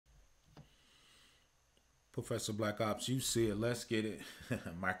Professor Black Ops, you see it. Let's get it.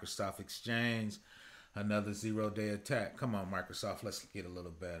 Microsoft Exchange, another 0-day attack. Come on, Microsoft, let's get a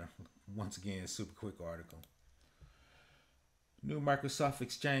little better. Once again, super quick article. New Microsoft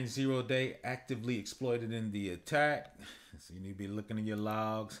Exchange 0-day actively exploited in the attack. So you need to be looking in your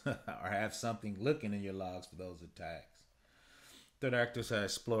logs or have something looking in your logs for those attacks. Threat actors have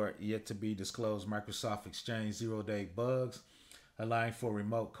explored yet to be disclosed Microsoft Exchange 0-day bugs, allowing for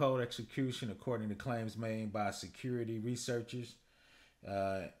remote code execution, according to claims made by security researchers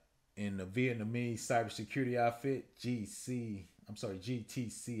in the Vietnamese cybersecurity outfit GTSC,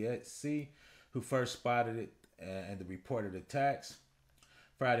 who first spotted it and the reported attacks.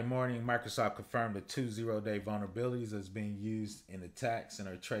 Friday morning, Microsoft confirmed the two 0-day vulnerabilities as being used in attacks and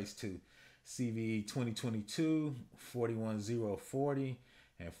are traced to CVE-2022-41040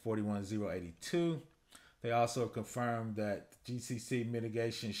 and 41082. They also confirmed that GCC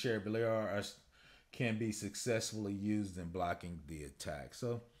mitigation shared below can be successfully used in blocking the attack.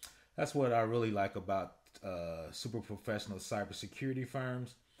 So that's what I really like about super professional cybersecurity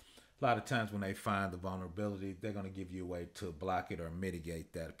firms. A lot of times when they find the vulnerability, they're going to give you a way to block it or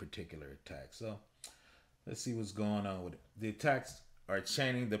mitigate that particular attack. So let's see what's going on with it. The attacks are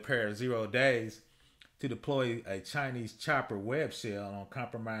chaining the pair of 0 days to deploy a Chinese chopper web shell on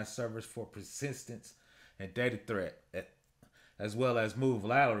compromised servers for persistence and data threat, as well as move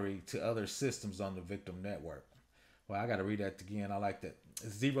laterally to other systems on the victim network. Well, I got to read that again. I like that.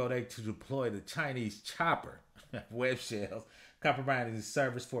 0 day to deploy the Chinese chopper web shells, compromising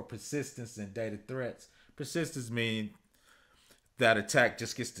servers for persistence and data threats. Persistence means that attack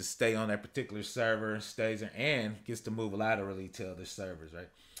just gets to stay on that particular server, stays there, and gets to move laterally to other servers, right?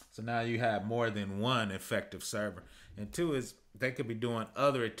 So now you have more than one effective server. And two is they could be doing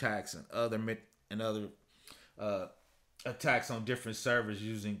other attacks and other attacks on different servers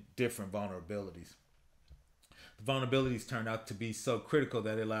using different vulnerabilities. The vulnerabilities turn out to be so critical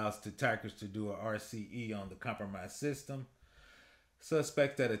that it allows the attackers to do a RCE on the compromised system.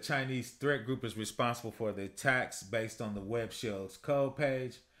 Suspect that a Chinese threat group is responsible for the attacks based on the web shell's code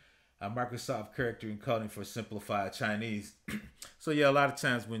page. Microsoft character encoding for simplified Chinese. So yeah, a lot of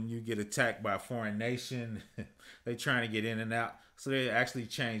times when you get attacked by a foreign nation, they trying to get in and out. So they actually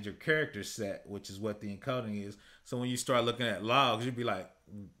change your character set, which is what the encoding is. So when you start looking at logs, you'd be like,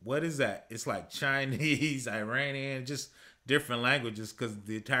 what is that? It's like Chinese, Iranian, just different languages, because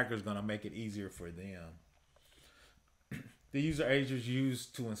the attacker is going to make it easier for them. The user agents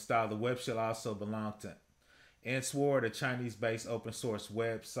used to install the web shell also belong to Ensward, a Chinese-based open source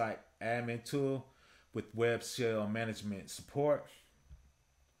website admin tool with web shell management support.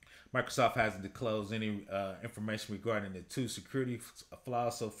 Microsoft hasn't disclosed any information regarding the two security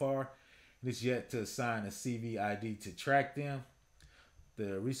flaws so far. It is yet to assign a CVE ID to track them.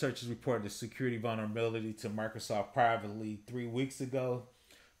 The researchers reported the security vulnerability to Microsoft privately 3 weeks ago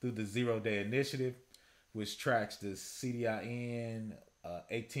through the 0-day initiative, which tracks the CDIN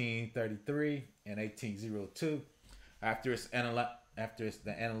 1833 and 1802. After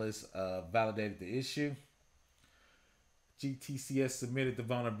the analysts validated the issue, GTCS submitted the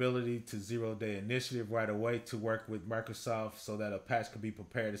vulnerability to 0-day initiative right away to work with Microsoft so that a patch could be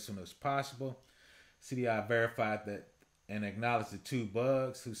prepared as soon as possible. CDI verified that and acknowledged the two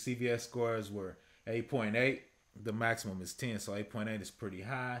bugs whose CVS scores were 8.8. The maximum is 10, so 8.8 is pretty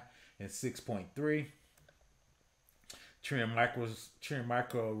high, and 6.3. Trend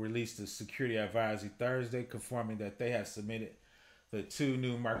Micro released a security advisory Thursday, confirming that they have submitted the two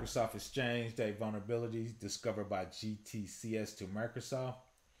new Microsoft Exchange Day vulnerabilities discovered by GTCS to Microsoft.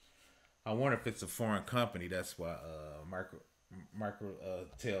 I wonder if it's a foreign company. That's why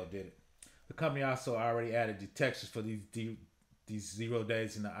Microtel did it. The company also already added detections for these 0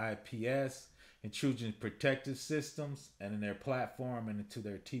 days in the IPS, intrusion protective systems, and in their platform and into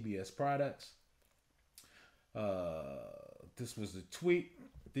their TBS products. This was the tweet.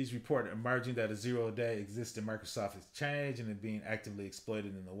 These report emerging that a 0-day exists in Microsoft Exchange and is being actively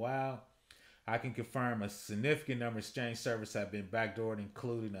exploited in the wild. I can confirm a significant number of Exchange servers have been backdoored,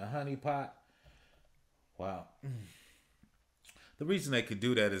 including a honeypot. Wow. The reason they could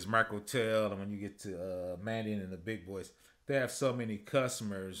do that is Microtel, and when you get to Mandiant and the big boys, they have so many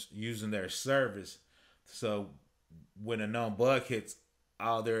customers using their service. So when a known bug hits,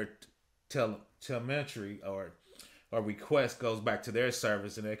 all their telemetry or request goes back to their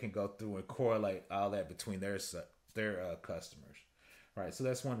service, and they can go through and correlate all that between their customers. Right, so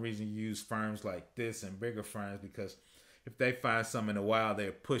that's one reason you use firms like this and bigger firms, because if they find something in the wild,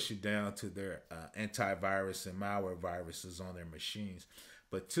 they'll push it down to their antivirus and malware viruses on their machines.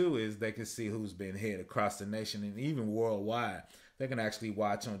 But two is they can see who's been hit across the nation and even worldwide. they can actually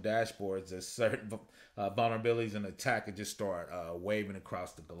watch on dashboards as certain vulnerabilities in the attack could just start waving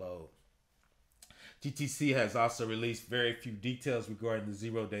across the globe. GTC has also released very few details regarding the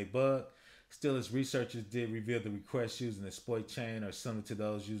zero-day bug. Still, its researchers did reveal the requests using the exploit chain are similar to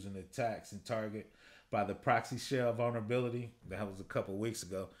those using the attacks and target by the proxy shell vulnerability. That was a couple weeks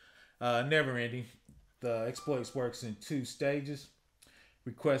ago. Never ending. The exploits works in 2 stages.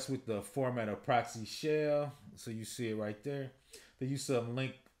 Request with the format of proxy shell. So you see it right there. The use of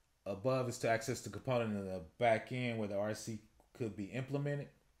link above is to access the component in the back end where the RC could be implemented.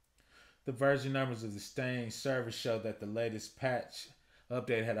 The version numbers of the Exchange server show that the latest patch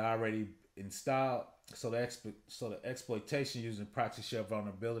update had already installed, so the exploitation using proxy shell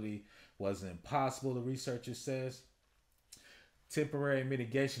vulnerability was impossible, the researcher says. Temporary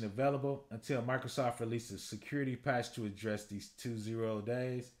mitigation available until Microsoft releases a security patch to address these 2 0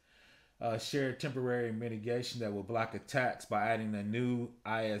 days. Shared temporary mitigation that will block attacks by adding a new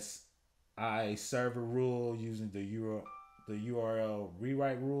ISI server rule using the URL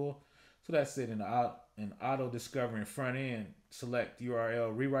rewrite rule. So that's it. In auto discovery front end, select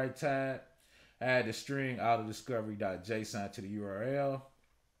URL rewrite tab, add the string autodiscovery.json to the URL.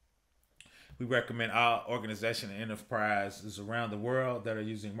 We recommend all organizations and enterprises around the world that are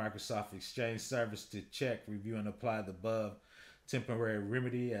using Microsoft Exchange service to check, review, and apply the above temporary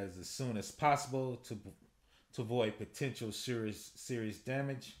remedy as soon as possible to avoid potential serious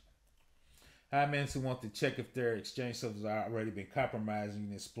damage. Admins who want to check if their Exchange servers are already been compromised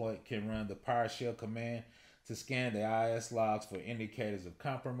using exploit can run the PowerShell command to scan the IS logs for indicators of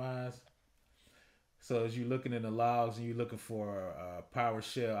compromise. So as you're looking in the logs and you're looking for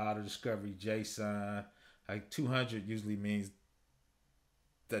PowerShell auto discovery JSON, like 200 usually means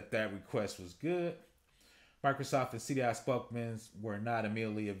that request was good. Microsoft and CDI spokesmen were not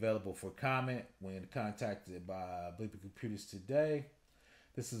immediately available for comment when contacted by Bleeping Computers today.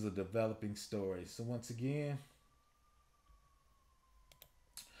 This is a developing story. So once again,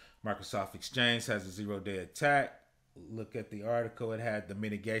 Microsoft Exchange has a 0-day attack. Look at the article. It had the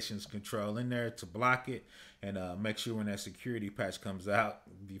mitigations control in there to block it. And make sure when that security patch comes out,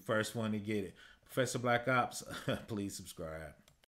 be first one to get it. Professor Black Ops, please subscribe.